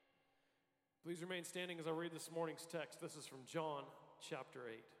Please remain standing as I read this morning's text. This is from John chapter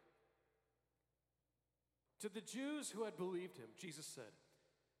 8. To the Jews who had believed him, Jesus said,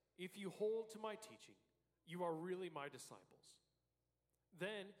 "If you hold to my teaching, you are really my disciples.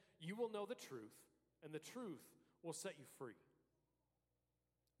 Then you will know the truth, and the truth will set you free."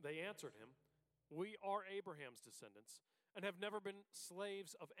 They answered him, "We are Abraham's descendants and have never been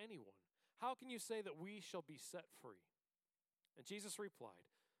slaves of anyone. How can you say that we shall be set free?" And Jesus replied,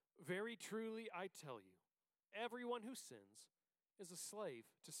 "Very truly I tell you, everyone who sins is a slave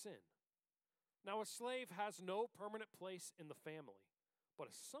to sin. Now a slave has no permanent place in the family, but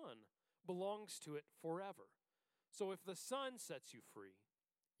a son belongs to it forever. So if the Son sets you free,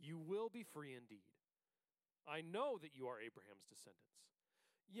 you will be free indeed. I know that you are Abraham's descendants,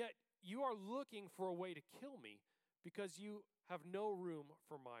 yet you are looking for a way to kill me because you have no room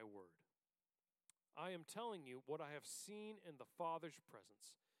for my word. I am telling you what I have seen in the Father's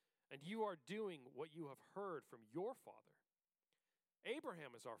presence, and you are doing what you have heard from your father."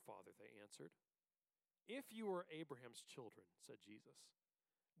 "Abraham is our father," they answered. "If you were Abraham's children," said Jesus,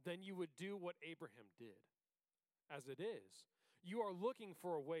 "then you would do what Abraham did. As it is, you are looking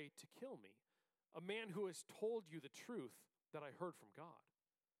for a way to kill me, a man who has told you the truth that I heard from God.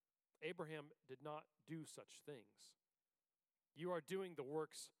 Abraham did not do such things. You are doing the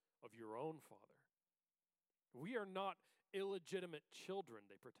works of your own father." "We are not illegitimate children,"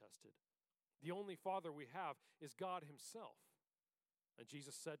 they protested. "The only father we have is God himself." And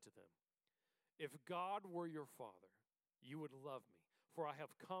Jesus said to them, "If God were your father, you would love me, for I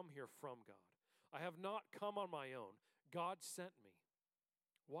have come here from God. I have not come on my own. God sent me.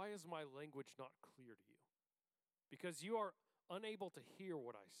 Why is my language not clear to you? Because you are unable to hear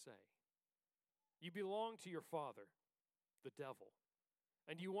what I say. You belong to your father, the devil,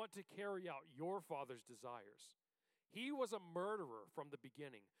 and you want to carry out your father's desires. He was a murderer from the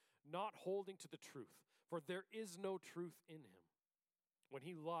beginning, not holding to the truth, for there is no truth in him. When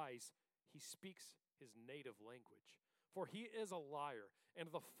he lies, he speaks his native language, for he is a liar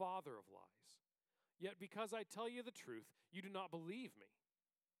and the father of lies. Yet because I tell you the truth, you do not believe me.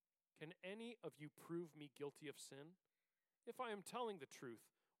 Can any of you prove me guilty of sin? If I am telling the truth,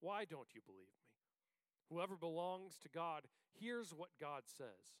 why don't you believe me? Whoever belongs to God hears what God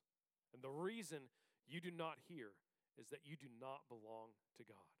says, and the reason you do not hear is that you do not belong to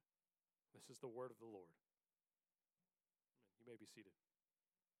God." This is the word of the Lord. Amen. You may be seated.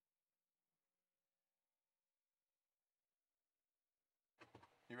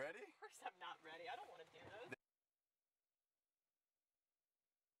 You ready? Of course I'm not ready. I don't want to do those.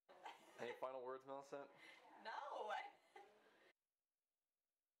 Any final words, Millicent? No.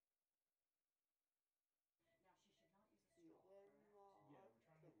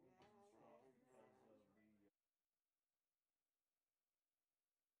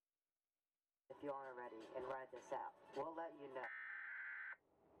 If you aren't ready and write this out, we'll let you know.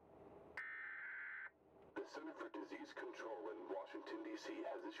 The Center for Disease Control in Washington, D.C.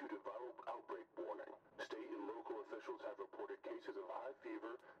 has issued a viral outbreak warning. State and local officials have reported cases of high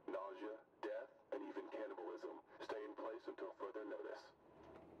fever, nausea, death, and even cannibalism. Stay in place until further notice.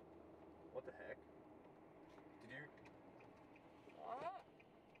 What the heck? Did you... What?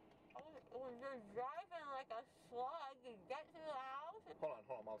 When you're driving like a slug, you get to the house. Hold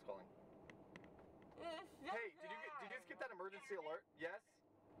on, Mom's calling. Hey, did you just get that emergency alert? Yes?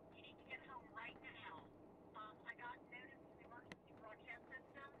 You need to get home right now. I got notice in the emergency broadcast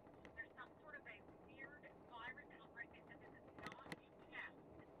system. There's some sort of a weird virus outbreak that is not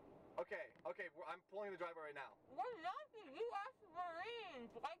tested. Okay, I'm pulling the driveway right now. We're not the U.S. Marines.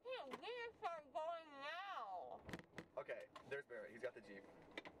 Why can't we start going now? Okay, there's Barrett. He's got the Jeep.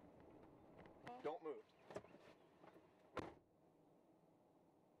 Don't move.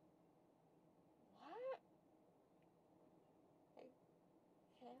 What? Like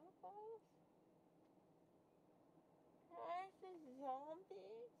cannibals? What is this,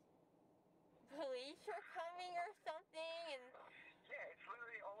 zombies? Police are coming or something and... Yeah, it's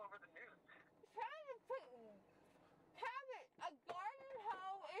literally all over the news. Trying to put... Cabot, a garden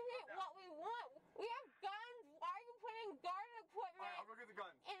hoe isn't what we want. We have guns. Why are you putting garden equipment Alright, I'll go get the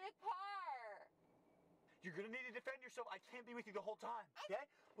gun. in the car? You're gonna need to defend yourself. I can't be with you the whole time, okay?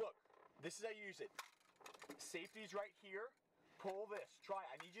 Look, this is how you use it. Safety's right here. Pull this. Try it.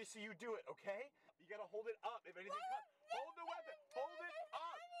 I need you to see you do it, okay? You gotta hold it up if anything comes. Hold the weapon. Hold it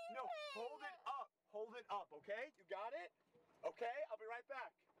up. No, hold it up. Hold it up, okay? You got it? Okay, I'll be right back.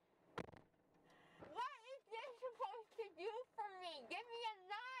 What is this supposed to do for me? Give me a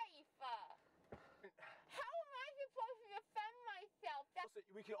knife. How am I supposed to defend myself? Listen,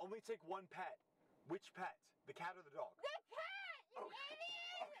 we can only take one pet. Which pet? The cat or the dog? The cat, you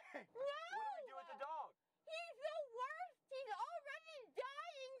idiot! Okay. No! What are we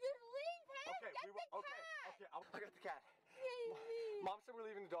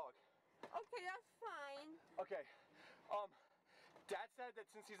Okay, that's fine. Okay. Dad said that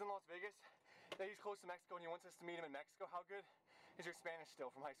since he's in Las Vegas, that he's close to Mexico and he wants us to meet him in Mexico. How good is your Spanish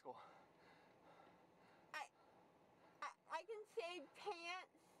still from high school? I can say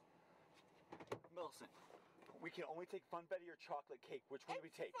pants. Millicent, we can only take Funfetti or chocolate cake. Which one do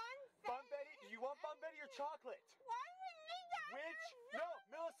we take? Funfetti. Funfetti? Do you want Funfetti or chocolate? Why would you that? Which? No,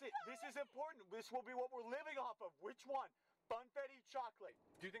 Millicent, this is important. This will be what we're living off of. Which one? Funfetti, chocolate.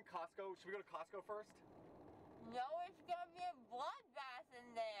 Do you think Costco, should we go to Costco first? No, it's gonna be a bloodbath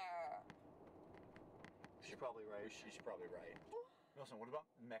in there. She's probably right. She's probably right. Millicent, what about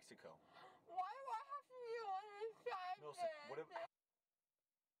Mexico? Why do I have to be on this side? Millicent, what about...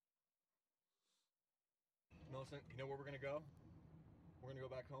 Millicent, you know where we're gonna go? We're gonna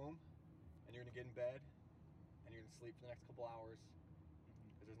go back home, and you're gonna get in bed, and you're gonna sleep for the next couple hours,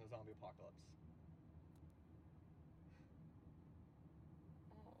 because there's no zombie apocalypse.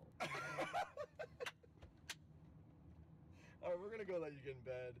 Alright, we're gonna go let you get in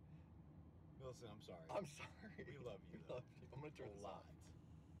bed. Millicent, I'm sorry. I'm sorry. We love you. We love you. I'm gonna turn this off.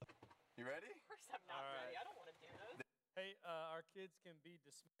 You ready? Of course I'm not All ready. right. I don't want to do those. Hey, our kids can be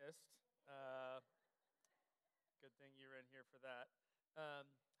dismissed. Good thing you're in here for that.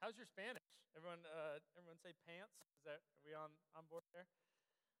 How's your Spanish? Everyone say pants. Are we on board there?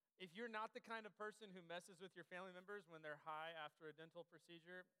 If you're not the kind of person who messes with your family members when they're high after a dental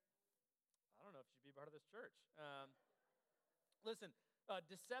procedure, I don't know if you should be part of this church. Listen,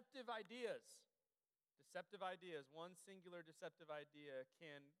 deceptive ideas. One singular deceptive idea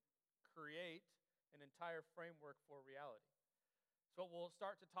can create an entire framework for reality. So what we'll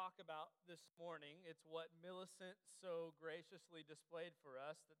start to talk about this morning, it's what Millicent so graciously displayed for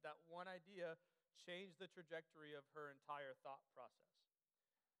us, that one idea changed the trajectory of her entire thought process.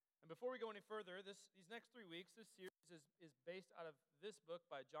 And before we go any further, these next 3 weeks, this series is based out of this book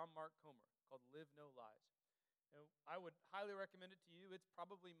by John Mark Comer called Live No Lies. And I would highly recommend it to you. It's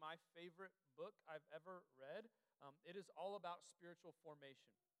probably my favorite book I've ever read. It is all about spiritual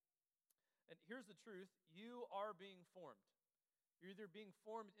formation. And here's the truth. You are being formed. You're either being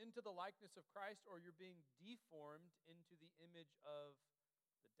formed into the likeness of Christ or you're being deformed into the image of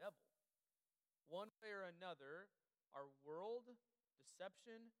the devil. One way or another, our world,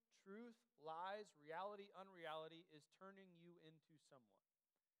 deception, truth, lies, reality, unreality is turning you into someone.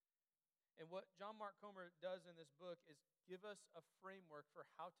 And what John Mark Comer does in this book is give us a framework for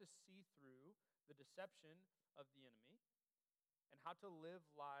how to see through the deception of the enemy and how to live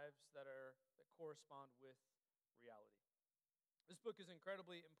lives that correspond with reality. This book is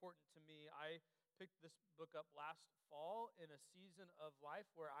incredibly important to me. I picked this book up last fall in a season of life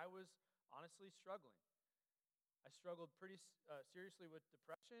where I was honestly struggling. I struggled pretty seriously with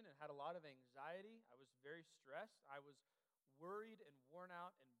depression and had a lot of anxiety. I was very stressed. I was worried and worn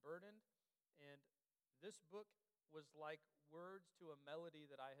out and burdened. And this book was like words to a melody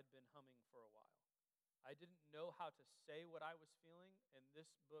that I had been humming for a while. I didn't know how to say what I was feeling, and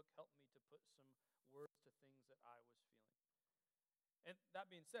this book helped me to put some words to things that I was feeling. And that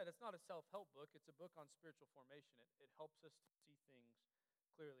being said, it's not a self-help book. It's a book on spiritual formation. It helps us to see things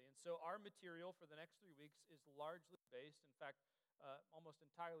clearly. And so our material for the next 3 weeks is largely based, in fact, almost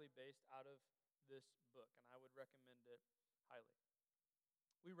entirely based out of this book, and I would recommend it highly.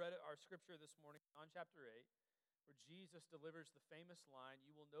 We read our scripture this morning, John chapter 8, where Jesus delivers the famous line,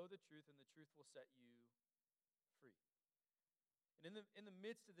 "You will know the truth, and the truth will set you free." And in the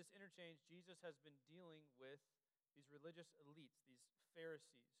midst of this interchange, Jesus has been dealing with these religious elites, these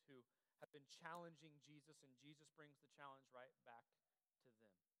Pharisees who have been challenging Jesus, and Jesus brings the challenge right back to them.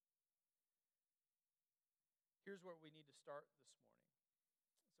 Here's where we need to start this morning.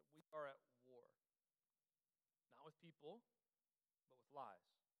 So we are at war, not with people, but with lies.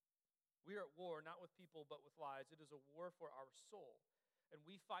 We are at war, not with people, but with lies. It is a war for our soul. And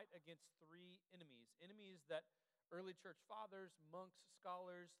we fight against three enemies that early church fathers, monks,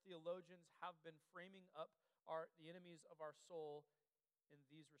 scholars, theologians have been framing up the enemies of our soul in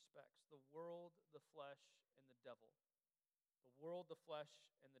these respects: the world, the flesh, and the devil. The world, the flesh,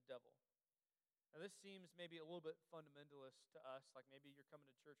 and the devil. Now this seems maybe a little bit fundamentalist to us, like maybe you're coming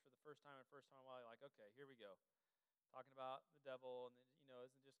to church for the first time in a while, you're like, okay, here we go. Talking about the devil, and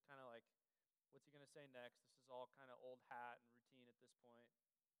isn't just kind of like, what's he going to say next? This is all kind of old hat and routine at this point.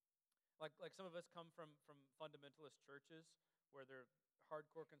 Like some of us come from fundamentalist churches where they're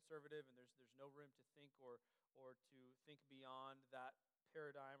hardcore conservative and there's no room to think or to think beyond that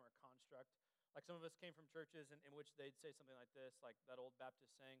paradigm or construct. Like some of us came from churches in which they'd say something like this, like that old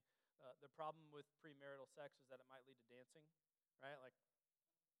Baptist saying, the problem with premarital sex is that it might lead to dancing, right? Like,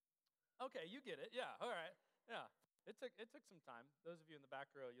 okay, you get it. Yeah, all right. Yeah. It took some time. Those of you in the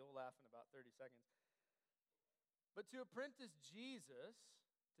back row, you'll laugh in about 30 seconds. But to apprentice Jesus,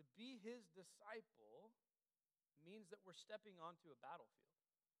 to be his disciple, means that we're stepping onto a battlefield.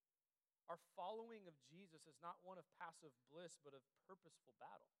 Our following of Jesus is not one of passive bliss, but of purposeful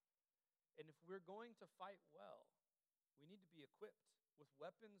battle. And if we're going to fight well, we need to be equipped with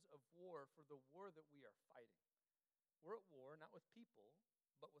weapons of war for the war that we are fighting. We're at war not with people,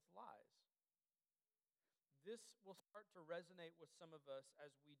 but with lies. This will start to resonate with some of us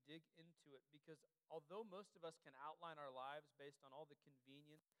as we dig into it, because although most of us can outline our lives based on all the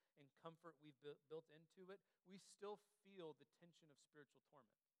convenience and comfort we've built into it, we still feel the tension of spiritual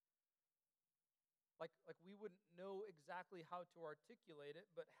torment. Like we wouldn't know exactly how to articulate it,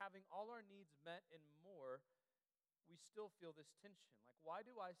 but having all our needs met and more, we still feel this tension. Like, why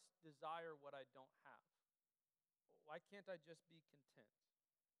do I desire what I don't have? Why can't I just be content?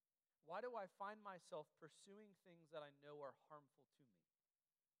 Why do I find myself pursuing things that I know are harmful to me?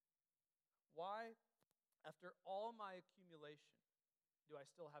 Why, after all my accumulation, do I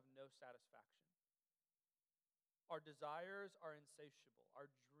still have no satisfaction? Our desires are insatiable, our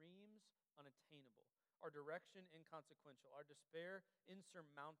dreams unattainable, our direction inconsequential, our despair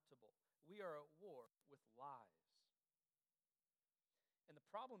insurmountable. We are at war with lies. And the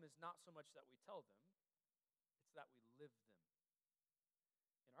problem is not so much that we tell them, it's that we live them.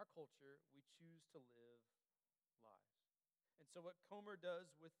 In our culture, we choose to live lies. And so what Comer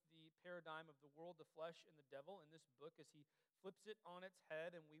does with the paradigm of the world, the flesh, and the devil in this book is he flips it on its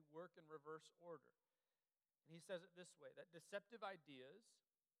head and we work in reverse order. And he says it this way, that deceptive ideas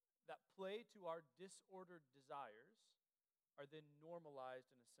that play to our disordered desires are then normalized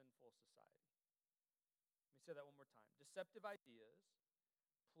in a sinful society. Let me say that one more time. Deceptive ideas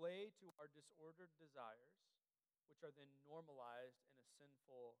play to our disordered desires, which are then normalized in a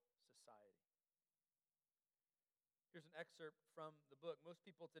sinful society. Here's an excerpt from the book. Most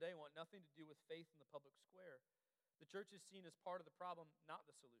people today want nothing to do with faith in the public square. The church is seen as part of the problem, not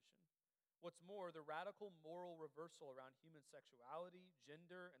the solution. What's more, the radical moral reversal around human sexuality,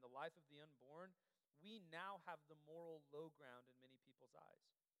 gender, and the life of the unborn, we now have the moral low ground in many people's eyes.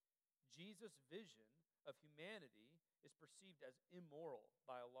 Jesus' vision of humanity is perceived as immoral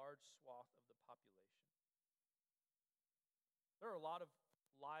by a large swath of the population. There are a lot of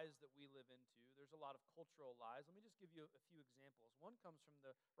lies that we live into. There's a lot of cultural lies. Let me just give you a few examples. One comes from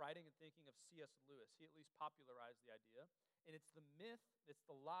the writing and thinking of C.S. Lewis. He at least popularized the idea. And it's the myth, it's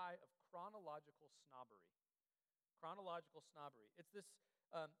the lie of chronological snobbery. Chronological snobbery. It's this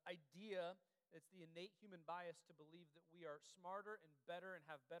idea, it's the innate human bias to believe that we are smarter and better and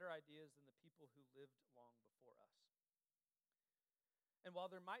have better ideas than the people who lived long before us. And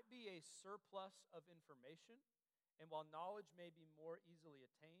while there might be a surplus of information, and while knowledge may be more easily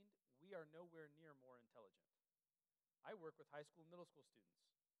attained, we are nowhere near more intelligent. I work with high school and middle school students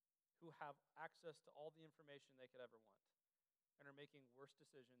who have access to all the information they could ever want and are making worse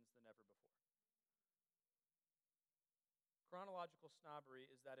decisions than ever before. Chronological snobbery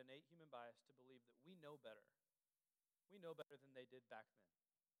is that innate human bias to believe that we know better. We know better than they did back then.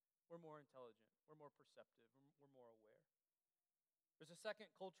 We're more intelligent. We're more perceptive. We're more aware. There's a second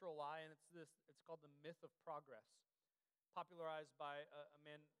cultural lie, and it's this. It's called the myth of progress, popularized by a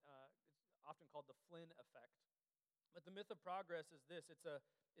man, it's often called the Flynn effect. But the myth of progress is this. It's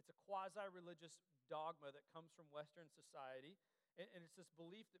a quasi-religious dogma that comes from Western society, and it's this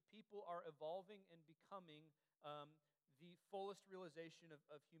belief that people are evolving and becoming the fullest realization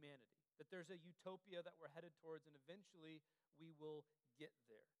of humanity, that there's a utopia that we're headed towards, and eventually we will get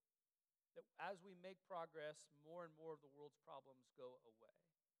there. That as we make progress, more and more of the world's problems go away.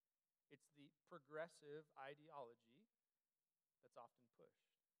 It's the progressive ideology that's often pushed.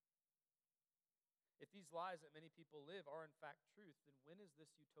 If these lies that many people live are in fact truth, then when is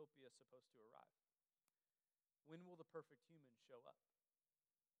this utopia supposed to arrive? When will the perfect human show up?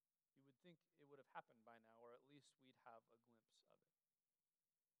 You would think it would have happened by now, or at least we'd have a glimpse of it.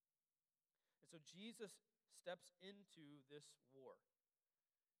 And so Jesus steps into this war,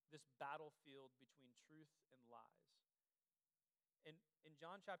 this battlefield between truth and lies. And in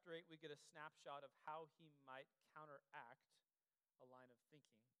John chapter 8, we get a snapshot of how he might counteract a line of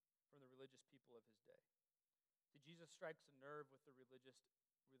thinking from the religious people of his day. See, Jesus strikes a nerve with the religious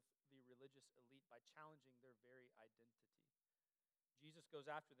elite by challenging their very identity. Jesus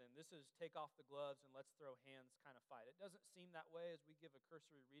goes after them. This is take off the gloves and let's throw hands kind of fight. It doesn't seem that way as we give a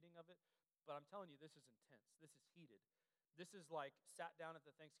cursory reading of it, but I'm telling you, this is intense. This is heated. This is like sat down at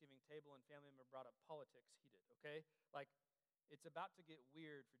the Thanksgiving table and family member brought up politics heated, okay? Like, it's about to get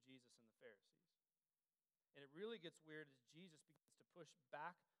weird for Jesus and the Pharisees. And it really gets weird as Jesus begins to push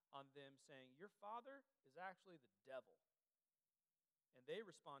back on them, saying, "Your father is actually the devil." And they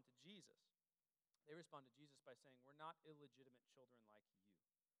respond to Jesus. They respond to Jesus by saying, "We're not illegitimate children like you."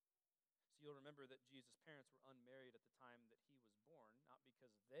 So you'll remember that Jesus' parents were unmarried at the time that he was born, not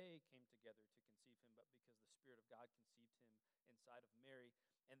because they came together to conceive him, but because the Spirit of God conceived him inside of Mary.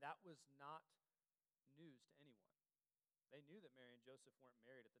 And that was not news to anyone. They knew that Mary and Joseph weren't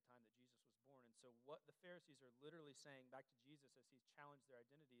married at the time that Jesus was born. And so what the Pharisees are literally saying back to Jesus as he's challenged their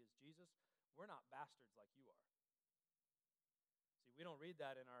identity is, Jesus, we're not bastards like you are. See, we don't read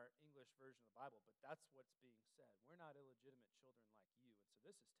that in our English version of the Bible, but that's what's being said. We're not illegitimate children like you. And so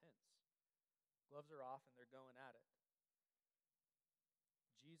this is tense. Gloves are off and they're going at it.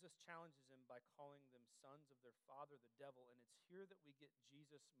 Jesus challenges them by calling them sons of their father, the devil, and it's here that we get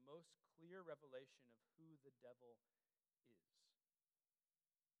Jesus' most clear revelation of who the devil is.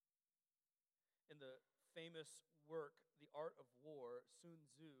 In the famous work, The Art of War, Sun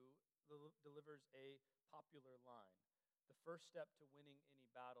Tzu delivers a popular line. The first step to winning any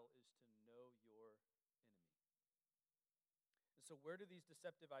battle is to know your enemy. And so where do these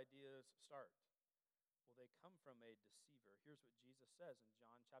deceptive ideas start? Well, they come from a deceiver. Here's what Jesus says in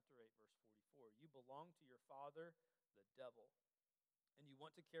John chapter 8, verse 44. You belong to your father, the devil, and you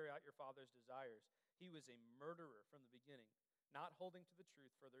want to carry out your father's desires. He was a murderer from the beginning, not holding to the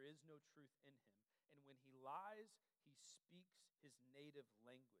truth, for there is no truth in him. And when he lies, he speaks his native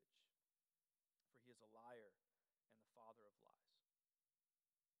language, for he is a liar and the father of lies.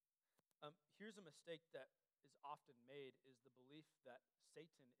 Here's a mistake that is often made, is the belief that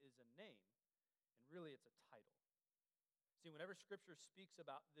Satan is a name. And really, it's a title. See, whenever Scripture speaks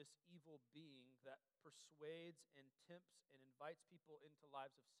about this evil being that persuades and tempts and invites people into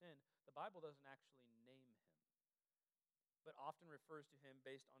lives of sin, the Bible doesn't actually name him, but often refers to him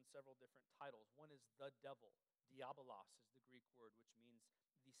based on several different titles. One is the devil. Diabolos is the Greek word, which means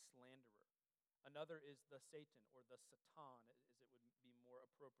the slanderer. Another is the Satan, or the Satan, as it would be more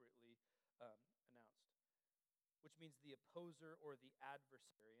appropriately announced, which means the opposer or the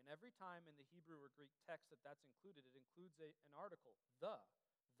adversary. And every time in the Hebrew or Greek text that's included, it includes an article, the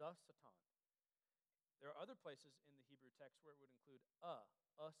Satan. There are other places in the Hebrew text where it would include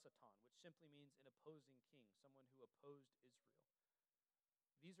a Satan, which simply means an opposing king, someone who opposed Israel.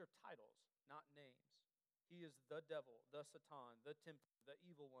 These are titles, not names. He is the devil, the Satan, the tempter, the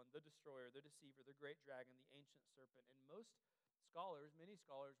evil one, the destroyer, the deceiver, the great dragon, the ancient serpent. And many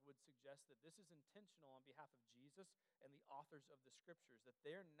scholars would suggest that this is intentional on behalf of Jesus and the authors of the scriptures, that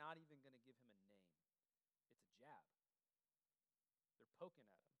they're not even going to give him a name. It's a jab. They're poking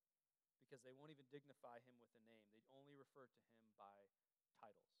at him because they won't even dignify him with a name. They only refer to him by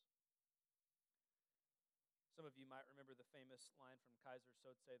titles. Some of you might remember the famous line from Kaiser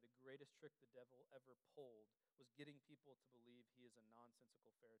Soze, the greatest trick the devil ever pulled was getting people to believe he is a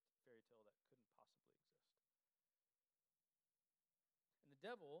nonsensical fairy tale that couldn't possibly exist. And the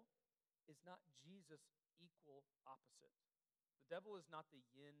devil is not Jesus' equal opposite. The devil is not the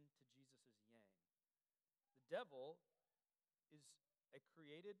yin to Jesus' yang. The devil is a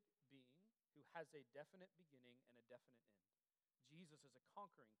created being who has a definite beginning and a definite end. Jesus is a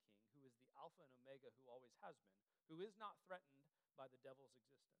conquering king who is the Alpha and Omega, who always has been, who is not threatened by the devil's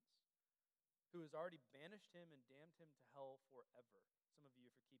existence, who has already banished him and damned him to hell forever. Some of you,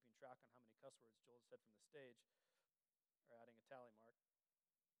 if you're keeping track on how many cuss words Joel said from the stage, are adding a tally mark.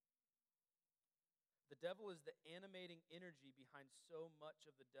 The devil is the animating energy behind so much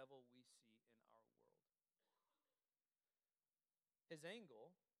of the devil we see in our world. His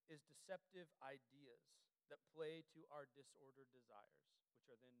angle is deceptive ideas that play to our disordered desires, which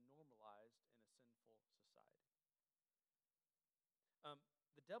are then normalized in a sinful society.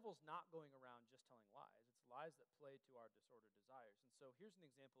 The devil's not going around just telling lies. It's lies that play to our disordered desires. And so here's an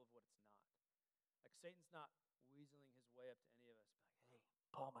example of what it's not. Like, Satan's not weaseling his way up to any of us, like, hey,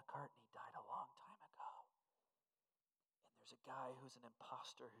 Paul McCartney died a long time ago. And there's a guy who's an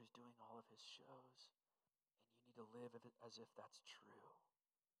imposter who's doing all of his shows. And you need to live as if that's true.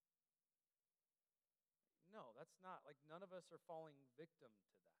 No, that's not. Like, none of us are falling victim to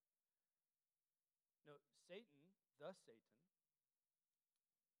that. No, Satan, the Satan,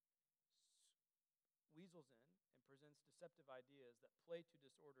 weasels in and presents deceptive ideas that play to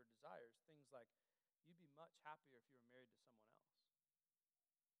disordered desires. Things like, you'd be much happier if you were married to someone else.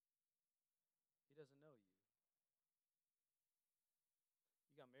 He doesn't know you.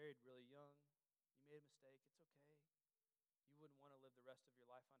 You got married really young. You made a mistake. It's okay. You wouldn't want to live the rest of your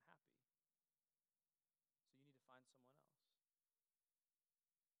life unhappy. So you need to find someone else.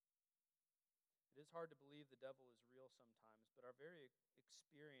 It is hard to believe the devil is real sometimes, but our very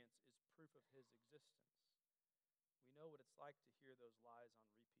experience is proof of his existence. We We know what it's like to hear those lies on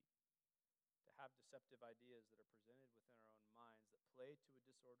repeat, to have deceptive ideas that are presented within our own minds that play to a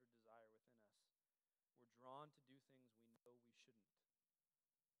disordered desire within us. We're drawn to do things we know we shouldn't.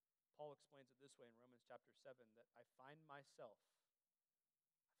 Paul explains it this way in Romans chapter 7, that I find myself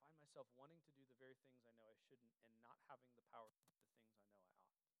wanting to do the very things I know I shouldn't and not having the power to do the things I know I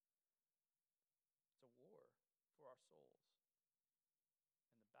ought. It's a war for our souls.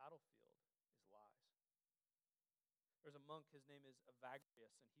 And the battlefield is lies. There's a monk, his name is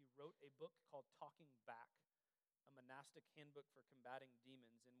Evagrius, and he wrote a book called Talking Back, a monastic handbook for combating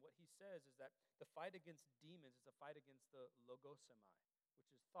demons. And what he says is that the fight against demons is a fight against the logosomai,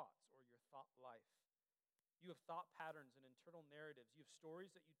 which is thoughts or your thought life. You have thought patterns and internal narratives. You have stories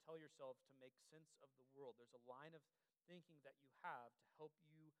that you tell yourself to make sense of the world. There's a line of thinking that you have to help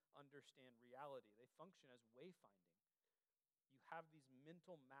you understand reality. They function as wayfinding. You have these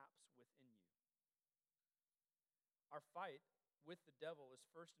mental maps within you. Our fight with the devil is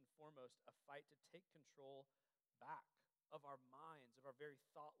first and foremost a fight to take control back of our minds, of our very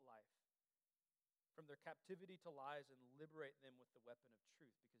thought life, from their captivity to lies, and liberate them with the weapon of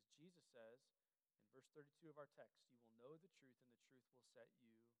truth. Because Jesus says, in verse 32 of our text, you will know the truth, and the truth will set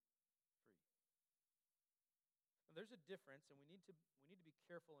you free. Now, there's a difference, and we need to be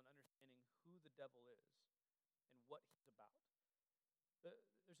careful in understanding who the devil is and what he's about.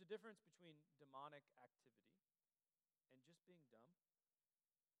 There's a difference between demonic activity and just being dumb.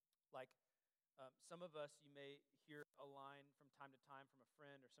 Like, some of us, you may hear a line from time to time from a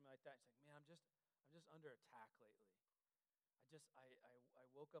friend or something like that. It's like, man, I'm just under attack lately. I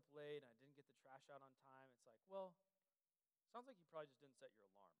woke up late and I didn't get the trash out on time. It's like, well, sounds like you probably just didn't set your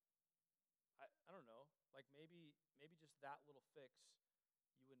alarm. I don't know. Like maybe just that little fix,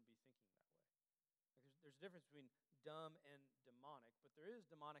 you wouldn't be thinking that way. Like there's a difference between dumb and demonic, but there is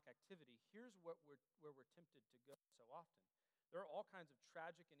demonic activity. Here's where we're tempted to go so often. There are all kinds of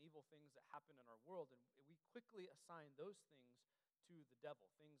tragic and evil things that happen in our world, and we quickly assign those things to the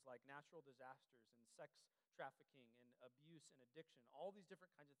devil. Things like natural disasters and sex trafficking and abuse and addiction, all these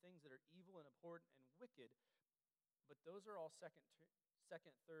different kinds of things that are evil and abhorrent and wicked, but those are all second,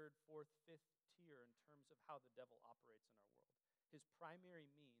 third, fourth, fifth tier in terms of how the devil operates in our world. His primary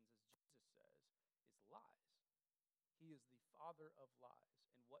means, as Jesus says, is lies. He is the father of lies,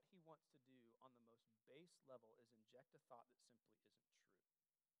 and what he wants to do on the most base level is inject a thought that simply isn't true,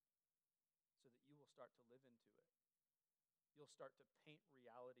 so that you will start to live into it. You'll start to paint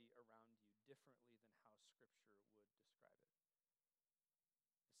reality around you differently than how Scripture would describe it.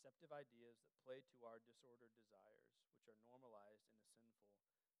 Deceptive ideas that play to our disordered desires, which are normalized in a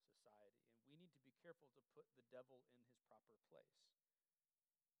sinful society. And we need to be careful to put the devil in his proper place.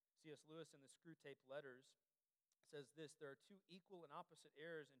 C.S. Lewis in the Screwtape Letters says this: there are two equal and opposite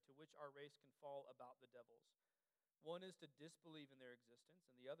errors into which our race can fall about the devils. One is to disbelieve in their existence,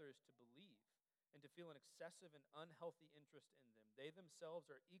 and the other is to believe and to feel an excessive and unhealthy interest in them. They themselves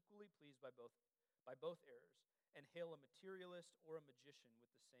are equally pleased by both errors, and hail a materialist or a magician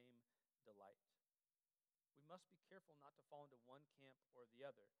with the same delight. We must be careful not to fall into one camp or the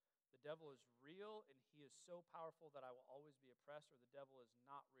other. The devil is real, and he is so powerful that I will always be oppressed, or the devil is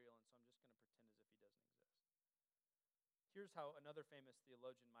not real, and so I'm just going to pretend as if he doesn't exist. Here's how another famous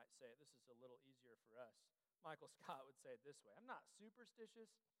theologian might say it. This is a little easier for us. Michael Scott would say it this way: I'm not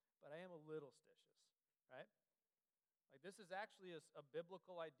superstitious, but I am a little stitious, right? Like, this is actually a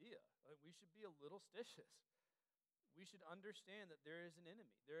biblical idea. Like, we should be a little stitious. We should understand that there is an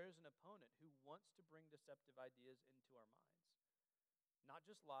enemy. There is an opponent who wants to bring deceptive ideas into our minds. Not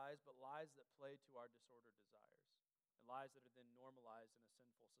just lies, but lies that play to our disordered desires, and lies that are then normalized in a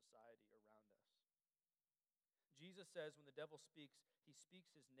sinful society around us. Jesus says when the devil speaks, he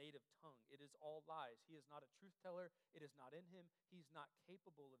speaks his native tongue. It is all lies. He is not a truth teller. It is not in him. He's not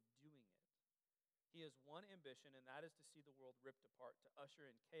capable of doing it. He has one ambition, and that is to see the world ripped apart, to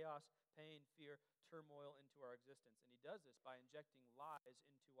usher in chaos, pain, fear, turmoil into our existence. And he does this by injecting lies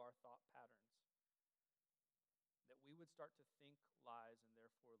into our thought patterns, that we would start to think lies and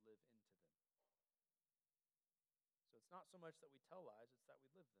therefore live into them. So it's not so much that we tell lies, it's that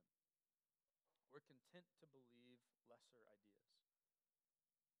we live them. We're content to believe lesser ideas.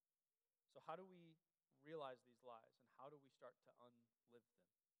 So how do we realize these lies, and how do we start to unlive them?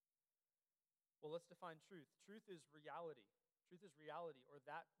 Well, let's define truth. Truth is reality. Truth is reality, or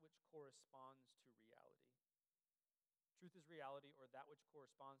that which corresponds to reality. Truth is reality, or that which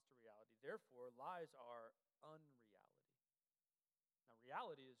corresponds to reality. Therefore, lies are unreality. Now,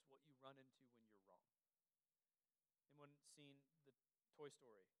 reality is what you run into when you're wrong. Anyone seen the Toy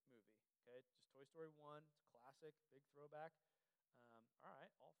Story movie? Okay, just Toy Story 1. It's a classic, big throwback. All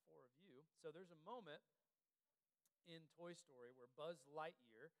right, all four of you. So there's a moment in Toy Story where Buzz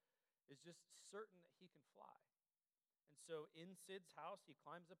Lightyear is just certain that he can fly. And so in Sid's house, he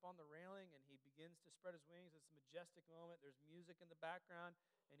climbs up on the railing and he begins to spread his wings. It's a majestic moment. There's music in the background,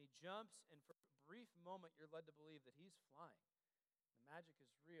 and he jumps, and for a brief moment, you're led to believe that he's flying. The magic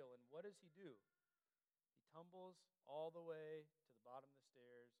is real. And what does he do? He tumbles all the way to the bottom of the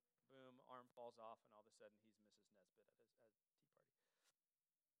stairs. Boom, arm falls off, and all of a sudden he's Mrs. Nesbit at his tea party.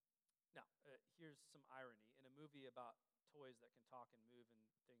 Now, here's some irony. In a movie about toys that can talk and move and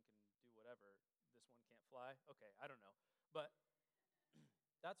think and do whatever, this one can't fly? Okay, I don't know. But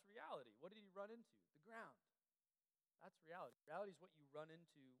that's reality. What did he run into? The ground. That's reality. Reality is what you run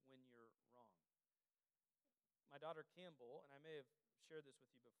into when you're wrong. My daughter Campbell, and I may have shared this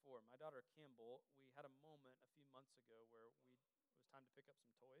with you before, my daughter Campbell, we had a moment a few months ago where it was time to pick up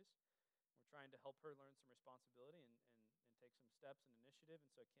some toys. We're trying to help her learn some responsibility and take some steps and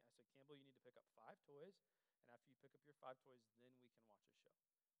initiative. And so I said, Campbell, you need to pick up 5 toys. And after you pick up your 5 toys, then we can watch a show. We're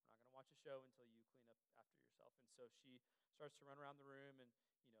not going to watch a show until you clean up after yourself. And so she starts to run around the room, and,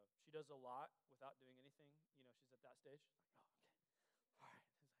 she does a lot without doing anything. She's at that stage. She's like, oh, okay. All right.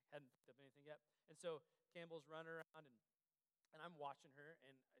 It's like, hadn't picked up anything yet. And so Campbell's running around, and I'm watching her,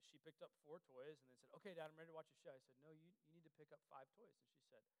 and she picked up 4 toys and then said, okay, Dad, I'm ready to watch a show. I said, no, you need to pick up 5 toys. And she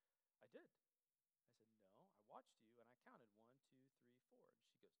said, I did. I said, no, I watched you, and I counted 1, 2, 3, 4. And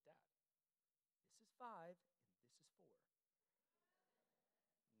she goes, Dad, this is 5, and this is 4.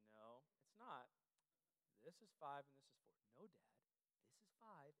 No, it's not. This is 5, and this is 4. No, Dad, this is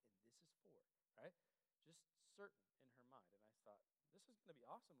 5, and this is 4, right? Just certain in her mind. And I thought, this is going to be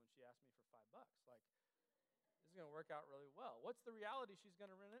awesome when she asked me for $5. Like, this is going to work out really well. What's the reality she's going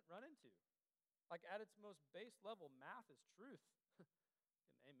to run into? Like, at its most base level, math is truth.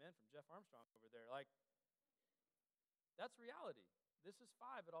 An amen from Jeff Armstrong over there. Like, that's reality. This is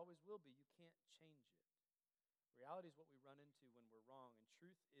 5. It always will be. You can't change it. Reality is what we run into when we're wrong, and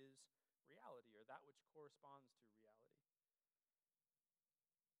truth is reality, or that which corresponds to reality.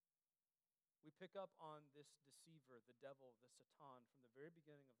 We pick up on this deceiver, the devil, the Satan, from the very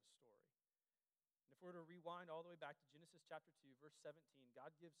beginning of the story. And if we're to rewind all the way back to Genesis chapter 2, verse 17,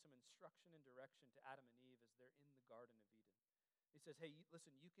 God gives some instruction and direction to Adam and Eve as they're in the Garden of Eden. He says, hey,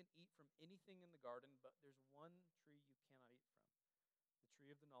 listen, you can eat from anything in the garden, but there's one tree you cannot eat from, the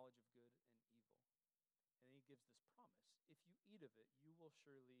tree of the knowledge of good and evil. And then he gives this promise. If you eat of it, you will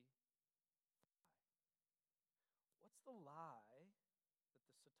surely die. What's the lie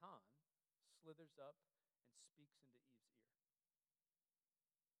that the Satan slithers up and speaks into Eve's ear?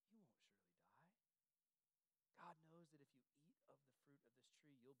 You won't surely die. God knows that if you eat of the fruit of this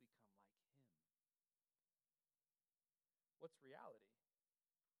tree, you'll become like him. What's reality?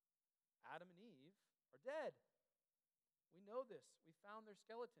 Adam and Eve are dead. We know this. We found their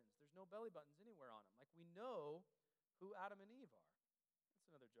skeletons. There's no belly buttons anywhere on them. Like, we know who Adam and Eve are. That's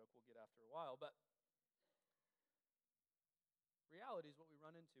another joke we'll get after a while. But reality is what we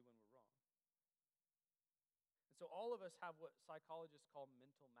run into when we're wrong. And so all of us have what psychologists call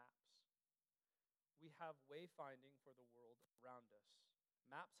mental maps. We have wayfinding for the world around us.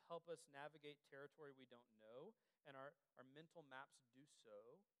 Maps help us navigate territory we don't know, and our mental maps do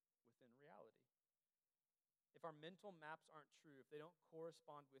so within reality. If our mental maps aren't true, if they don't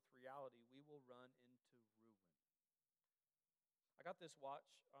correspond with reality, we will run into ruin. I got this watch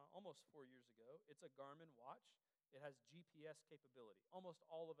almost 4 years ago. It's a Garmin watch. It has GPS capability. Almost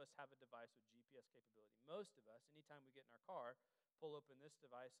all of us have a device with GPS capability. Most of us, anytime we get in our car, pull open this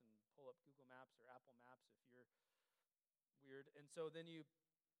device and pull up Google Maps or Apple Maps if you're weird. And so then you're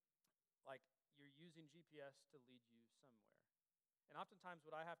using GPS to lead you somewhere. And oftentimes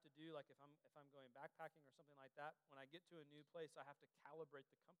what I have to do, like if I'm going backpacking or something like that, when I get to a new place, I have to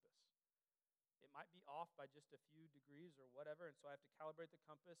calibrate the compass. It might be off by just a few degrees or whatever, and so I have to calibrate the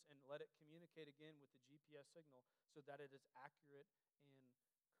compass and let it communicate again with the GPS signal so that it is accurate and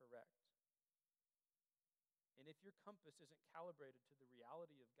correct. And if your compass isn't calibrated to the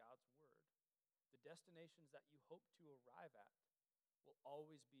reality of God's word, the destinations that you hope to arrive at will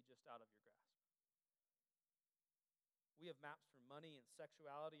always be just out of your grasp. We have maps for money and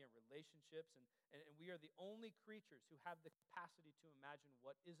sexuality and relationships, and we are the only creatures who have the capacity to imagine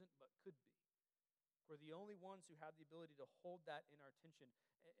what isn't but could be. We're the only ones who have the ability to hold that in our tension,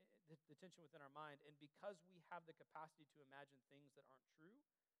 the tension within our mind. And because we have the capacity to imagine things that aren't true,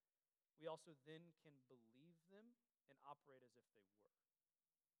 we also then can believe them and operate as if they were.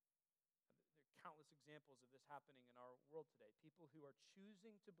 There are countless examples of this happening in our world today. People who are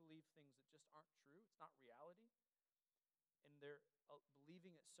choosing to believe things that just aren't true. It's not reality. And they're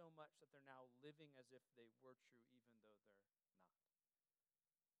believing it so much that they're now living as if they were true, even though they're not.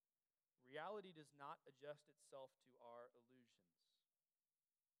 Reality reality does not adjust itself to our illusions.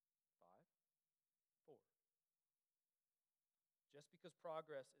 5, 4. Just because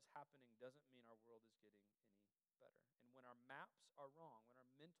progress is happening doesn't mean our world is getting any better. And when our maps are wrong, when our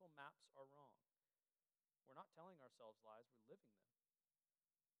mental maps are wrong, we're not telling ourselves lies, we're living them.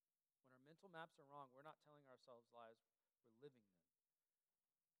 When our mental maps are wrong, we're not telling ourselves lies, we're living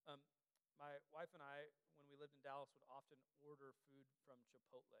them. My wife and I, when we lived in Dallas, would often order food from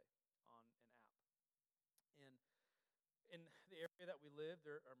Chipotle on an app. And in the area that we live,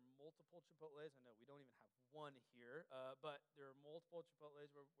 there are multiple Chipotles. I know we don't even have one here, but there are multiple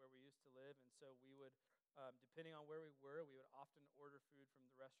Chipotles where we used to live. And so we would, depending on where we would often order food from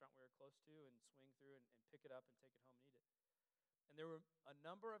the restaurant we were close to and swing through and pick it up and take it home and eat it. And there were a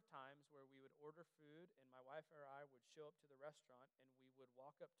number of times where we would order food, and my wife or I would show up to the restaurant, and we would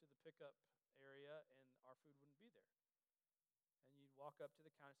walk up to the pickup area, and our food wouldn't be there. And you'd walk up to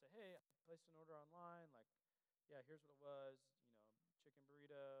the counter and say, hey, I placed an order online, like, yeah, here's what it was, chicken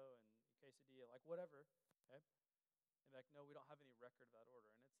burrito and quesadilla, like whatever, okay? And like, no, we don't have any record of that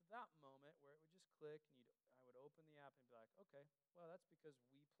order. And it's that moment where it would just click, and I would open the app and be like, okay, well, that's because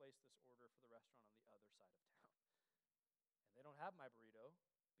we placed this order for the restaurant on the other side of town. And they don't have my burrito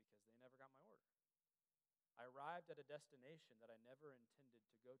because they never got my order. I arrived at a destination that I never intended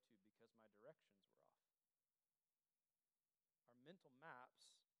to go to because my directions were off. Our mental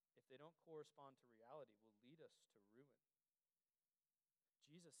maps, if they don't correspond to reality, will lead us to ruin.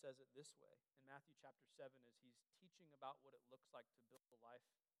 Jesus says it this way in Matthew chapter 7 as he's teaching about what it looks like to build a life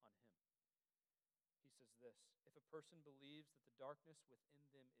on him. He says this, if a person believes that the darkness within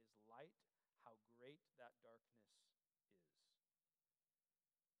them is light, how great that darkness is.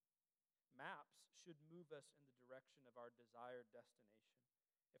 Maps should move us in the direction of our desired destination.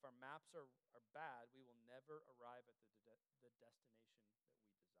 If our maps are bad, we will never arrive at the destination that we desire.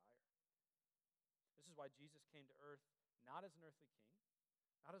 This is why Jesus came to earth not as an earthly king,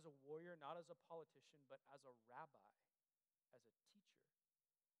 not as a warrior, not as a politician, but as a rabbi, as a teacher,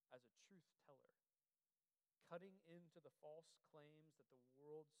 as a truth teller, cutting into the false claims that the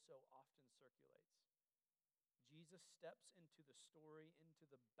world so often circulates. Jesus steps into the story, into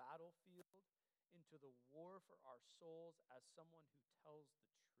the battlefield, into the war for our souls as someone who tells the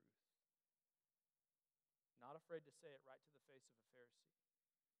truth. Not afraid to say it right to the face of a Pharisee.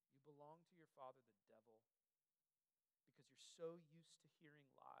 You belong to your father, the devil, because you're so used to hearing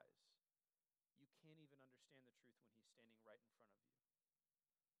lies, you can't even understand the truth when he's standing right in front of you.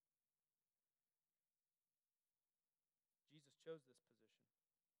 Jesus chose this position.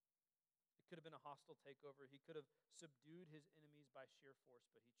 It could have been a hostile takeover. He could have subdued his enemies by sheer force,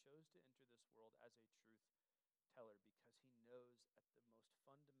 but he chose to enter this world as a truth teller because he knows at the most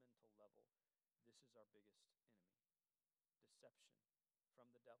fundamental level, this is our biggest enemy. Deception from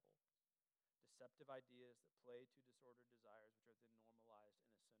the devil. Deceptive ideas that play to disordered desires, which are then normalized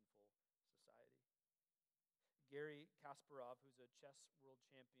in a sinful society. Garry Kasparov, who's a chess world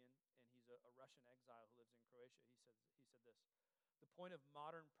champion, and he's a Russian exile who lives in Croatia, he said this, the point of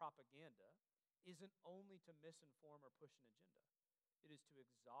modern propaganda isn't only to misinform or push an agenda. It is to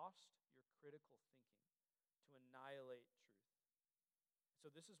exhaust your critical thinking, to annihilate truth. So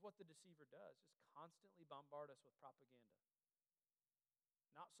this is what the deceiver does, is constantly bombard us with propaganda.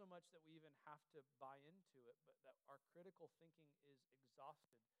 Not so much that we even have to buy into it, but that our critical thinking is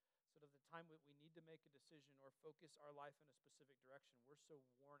exhausted, so that the time we need to make a decision or focus our life in a specific direction, we're so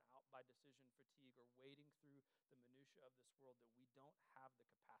worn out by decision fatigue or wading through the minutia of this world that we don't have the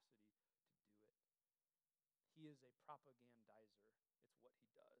capacity to do it. He is a propagandizer. It's what he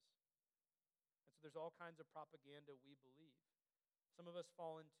does. And so there's all kinds of propaganda we believe. Some of us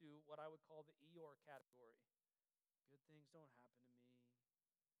fall into what I would call the Eeyore category. Good things don't happen to me,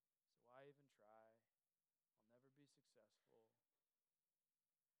 so why even try? I'll never be successful.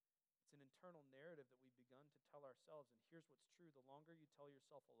 It's an internal narrative that we've begun to tell ourselves, and here's what's true. The longer you tell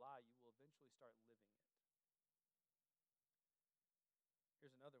yourself a lie, you will eventually start living it.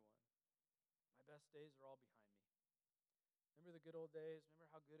 Here's another one. My best days are all behind me. Remember the good old days?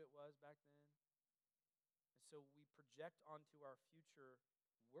 Remember how good it was back then? And so we project onto our future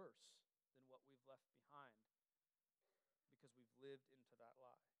worse than what we've left behind because we've lived into that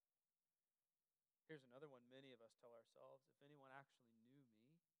lie. Here's another one many of us tell ourselves. If anyone actually knew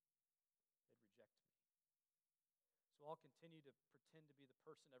me, they'd reject me. So I'll continue to pretend to be the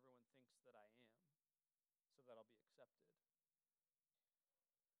person everyone thinks that I am so that I'll be accepted.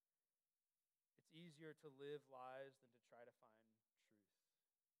 It's easier to live lies than to try to find truth.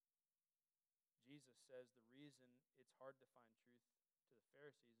 Jesus says the reason it's hard to find truth to the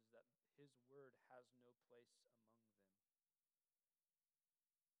Pharisees is that his word has no place among them.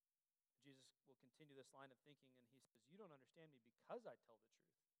 Jesus continue this line of thinking, and he says, you don't understand me because I tell the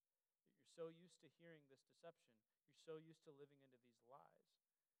truth. You're so used to hearing this deception. You're so used to living into these lies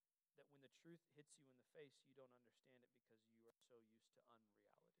that when the truth hits you in the face, you don't understand it because you are so used to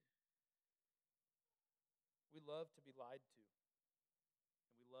unreality. We love to be lied to,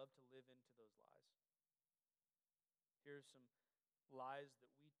 and we love to live into those lies. Here's some lies that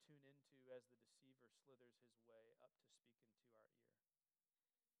we tune into as the deceiver slithers his way up to speak into our ear.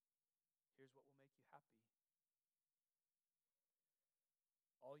 Here's what will make you happy.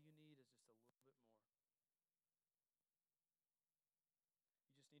 All you need is just a little bit more.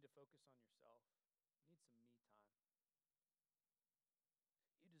 You just need to focus on yourself. You need some me time.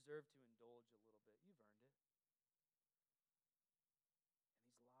 You deserve to indulge a little bit. You've earned it. And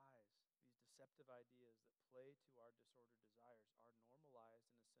these lies, these deceptive ideas that play to our disordered desires are normalized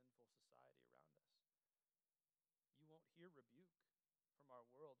in a sinful society around us. You won't hear rebuke from our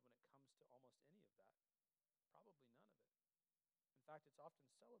world when it comes to almost any of that. Probably none of it. In fact, it's often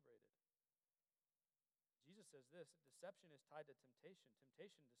celebrated. Jesus says this, deception is tied to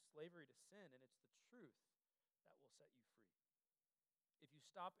temptation to slavery to sin, and it's the truth that will set you free. If you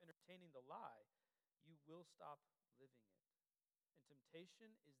stop entertaining the lie, you will stop living it. And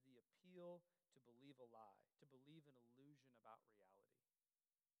temptation is the appeal to believe a lie, to believe an illusion about reality.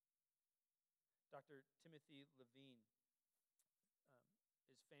 Dr. Timothy Levine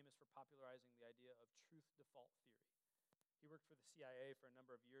is famous for popularizing the idea of truth default theory. He worked for the CIA for a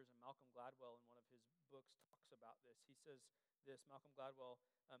number of years, and Malcolm Gladwell, in one of his books, talks about this. He says this, Malcolm Gladwell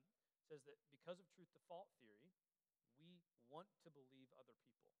says that because of truth default theory, we want to believe other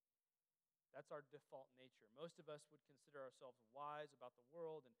people. That's our default nature. Most of us would consider ourselves wise about the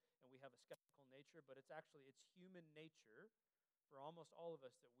world, and we have a skeptical nature, but it's human nature for almost all of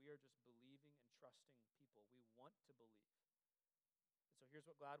us that we are just believing and trusting people. We want to believe. And so here's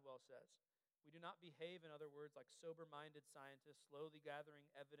what Gladwell says. We do not behave, in other words, like sober-minded scientists slowly gathering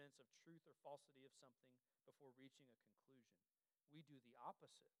evidence of truth or falsity of something before reaching a conclusion. We do the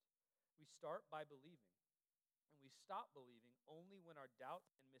opposite. We start by believing, and we stop believing only when our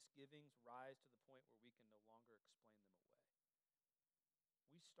doubts and misgivings rise to the point where we can no longer explain them away.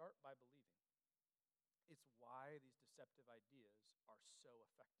 We start by believing. It's why these deceptive ideas are so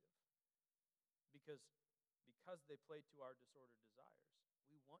effective. Because they play to our disordered desires,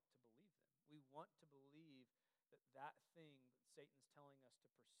 we want to believe them. We want to believe that thing that Satan's telling us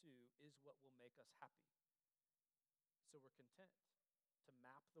to pursue is what will make us happy. So we're content to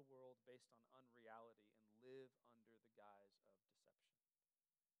map the world based on unreality and live under the guise of deception.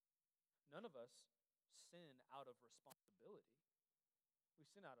 None of us sin out of responsibility. We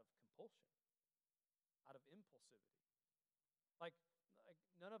sin out of compulsion, out of impulsivity. Like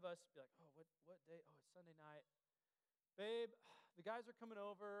none of us be like, oh, what day? Oh, it's Sunday night. Babe, the guys are coming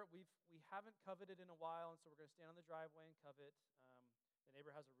over. We haven't coveted in a while, and so we're going to stand on the driveway and covet. The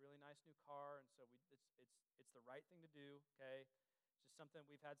neighbor has a really nice new car, and so it's the right thing to do. Okay, it's just something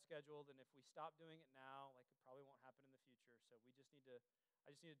we've had scheduled, and if we stop doing it now, like it probably won't happen in the future. So I just need to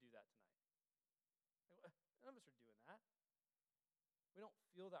do that tonight. None of us are doing that. We don't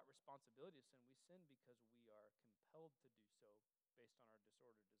feel that responsibility to sin. We sin because we are compelled to do so based on our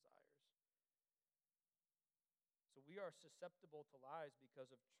disordered desires. So we are susceptible to lies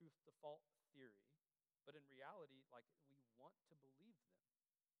because of truth default theory, but in reality, we want to believe them.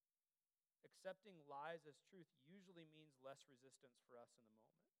 Accepting lies as truth usually means less resistance for us in the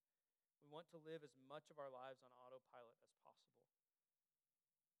moment. We want to live as much of our lives on autopilot as possible.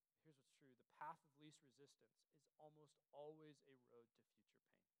 Here's what's true. The path of least resistance is almost always a road to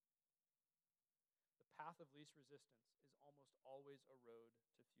future pain. The path of least resistance is almost always a road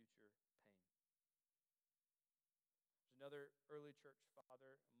to future pain. There's another early church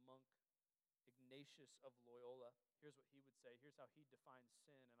father, a monk, Ignatius of Loyola. Here's what he would say. Here's how he defines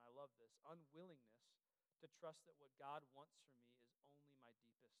sin, and I love this. Unwillingness to trust that what God wants for me is only my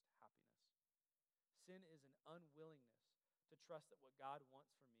deepest happiness. Sin is an unwillingness to trust that what God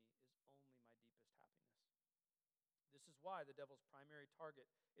wants for me is only my deepest happiness. This is why the devil's primary target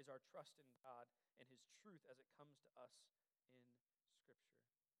is our trust in God and his truth as it comes to us in Scripture.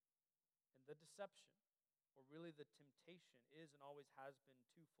 And the deception, or really the temptation, is and always has been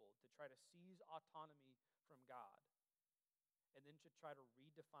twofold: to try to seize autonomy from God, and then to try to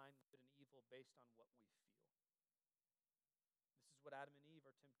redefine good and evil based on what we feel. This is what Adam and Eve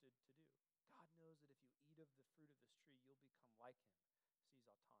are tempted to do. God knows that if you eat of the fruit of this tree, you'll become like him. Seize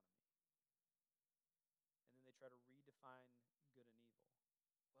autonomy. And then they try to redefine good and evil.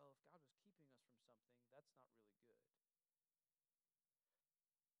 Well, if God was keeping us from something, that's not really good.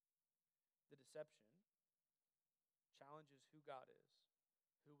 The deception challenges who God is,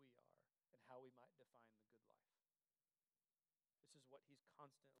 who we are, and how we might what he's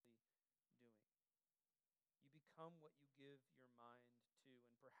constantly doing. You become what you give your mind to.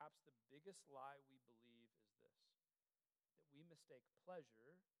 And perhaps the biggest lie we believe is this, that we mistake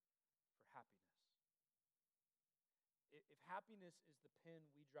pleasure for happiness. If happiness is the pin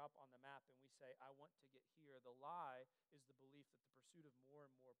we drop on the map and we say, I want to get here, the lie is the belief that the pursuit of more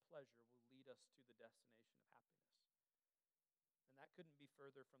and more pleasure will lead us to the destination of happiness. And that couldn't be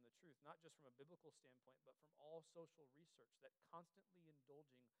further from the truth, not just from a biblical standpoint, but from all social research, that constantly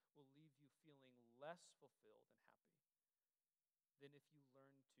indulging will leave you feeling less fulfilled and happy than if you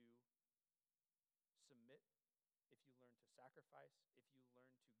learn to submit, if you learn to sacrifice, if you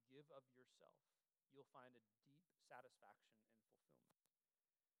learn to give of yourself. You'll find a deep satisfaction and fulfillment.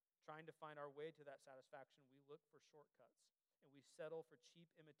 Trying to find our way to that satisfaction, we look for shortcuts, and we settle for cheap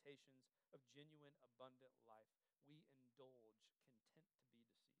imitations of genuine, abundant life. We indulge, content to be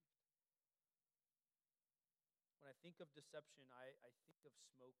deceived. When I think of deception, I think of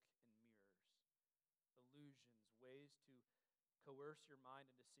smoke and mirrors, illusions, ways to coerce your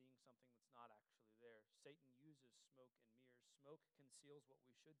mind into seeing something that's not actually there. Satan uses smoke and mirrors. Smoke conceals what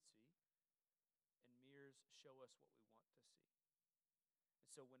we should see, and mirrors show us what we want to see. And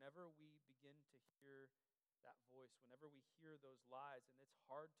so whenever we begin to hear that voice, whenever we hear those lies, and it's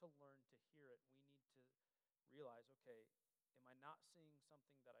hard to learn to hear it, we need to realize, okay, am I not seeing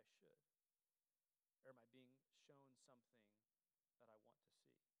something that I should? Or am I being shown something that I want to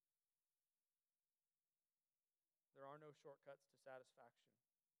see? There are no shortcuts to satisfaction.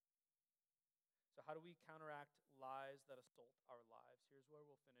 So how do we counteract lies that assault our lives? Here's where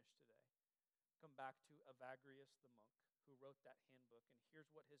we'll finish today. Come back to Evagrius the monk who wrote that handbook, and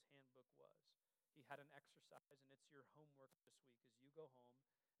here's what his handbook was. He had an exercise, and it's your homework this week as you go home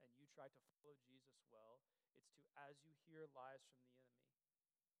and you try to follow Jesus well. It's to, as you hear lies from the enemy,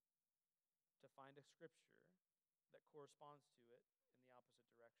 to find a scripture that corresponds to it in the opposite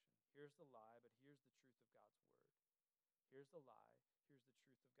direction. Here's the lie, but here's the truth of God's word. Here's the lie, here's the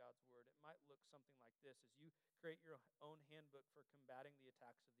truth of God's word. It might look something like this as you create your own handbook for combating the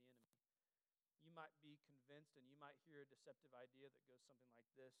attacks of the enemy. You might be convinced and you might hear a deceptive idea that goes something like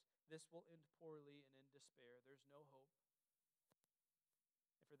this. This will end poorly and in despair. There's no hope.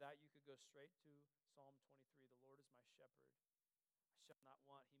 And for that, you could go straight to Psalm 23. The Lord is my shepherd. I shall not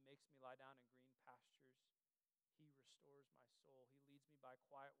want. He makes me lie down in green pastures. He restores my soul. He leads me by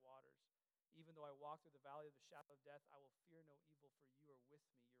quiet waters. Even though I walk through the valley of the shadow of death, I will fear no evil, for you are with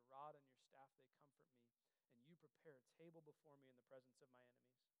me. Your rod and your staff, they comfort me. And you prepare a table before me in the presence of my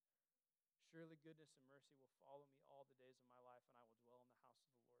enemies. Surely goodness and mercy will follow me all the days of my life, and I will dwell in the house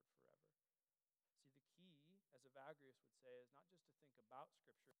of the Lord forever. See, the key, as Evagrius would say, is not just to think about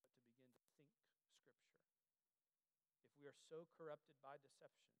Scripture, but to begin to think Scripture. If we are so corrupted by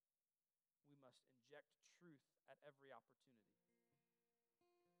deception, we must inject truth at every opportunity.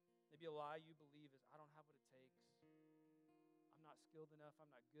 Maybe a lie you believe is, I don't have what it takes. I'm not skilled enough.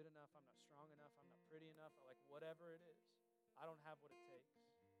 I'm not good enough. I'm not strong enough. I'm not pretty enough. Like whatever it is, I don't have what it takes.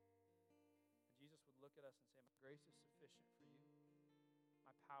 And Jesus would look at us and say, my grace is sufficient for you.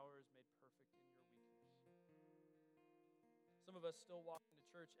 My power is made perfect in your weakness. Some of us still walk into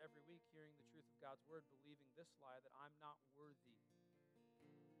church every week hearing the truth of God's word, believing this lie that I'm not worthy.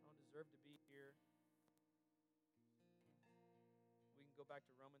 I don't deserve to be here. We can go back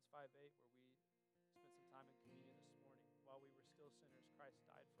to Romans 5:8, where we spent some time in communion this morning. While we were still sinners, Christ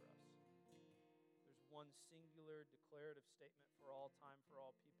died for us. There's one singular declarative statement for all time, for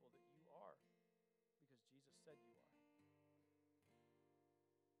all people, that you are, because Jesus said you are.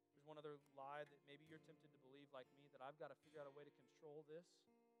 There's one other lie that maybe you're tempted to believe like me, that I've got to figure out a way to control this,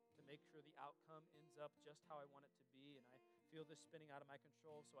 to make sure the outcome ends up just how I want it to be, and I feel this spinning out of my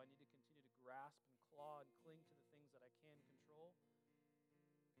control, so I need to continue to grasp and claw and cling to the things that I can control.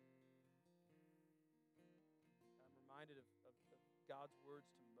 I'm reminded of God's words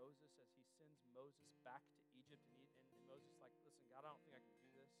to Moses as he sends Moses back to Egypt, and Moses is like, listen, God, I don't think I can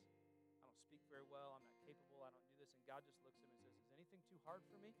do this. I don't speak very well. I'm not capable. I don't do this. And God just looks at him and says, is anything too hard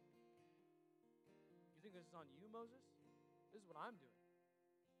for me? You think this is on you, Moses? This is what I'm doing.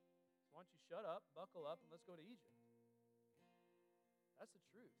 So why don't you shut up, buckle up, and let's go to Egypt. That's the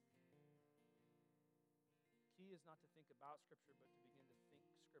truth. The key is not to think about Scripture, but to begin to think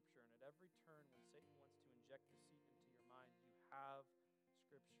Scripture. And at every turn when Satan wants to inject deceit into your mind, you have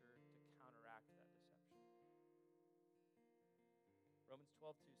Scripture to counteract that deception. Romans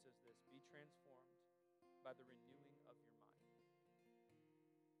 12:2 says this, be transformed by the renewing of your mind.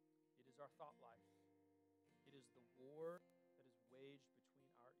 It is our thought life. It is the war that is waged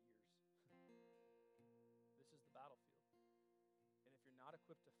between our ears. This is the battlefield. And if you're not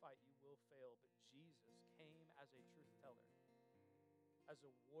equipped to fight, you will fail. But Jesus came as a truth teller. as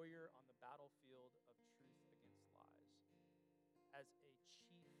a warrior on the battlefield of truth against lies, as a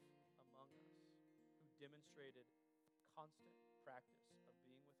chief among us who demonstrated constant practice of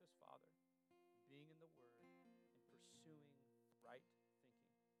being with his Father, being in the Word, and pursuing right thinking.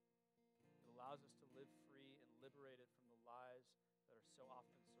 It allows us to live free and liberated from the lies that are so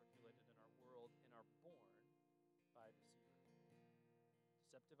often circulated in our world and are born by a deceiver.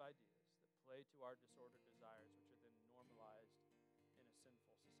 Deceptive ideas that play to our disordered desires, which are then normalized in a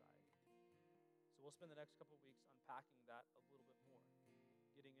sinful society. So we'll spend the next couple of weeks unpacking that a little bit more,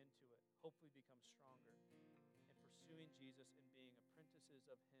 getting into it, hopefully become stronger, and pursuing Jesus and being apprentices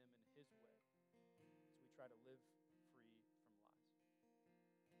of him in his way as we try to live free from lies.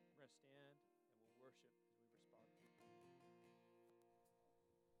 We're going to stand and we'll worship as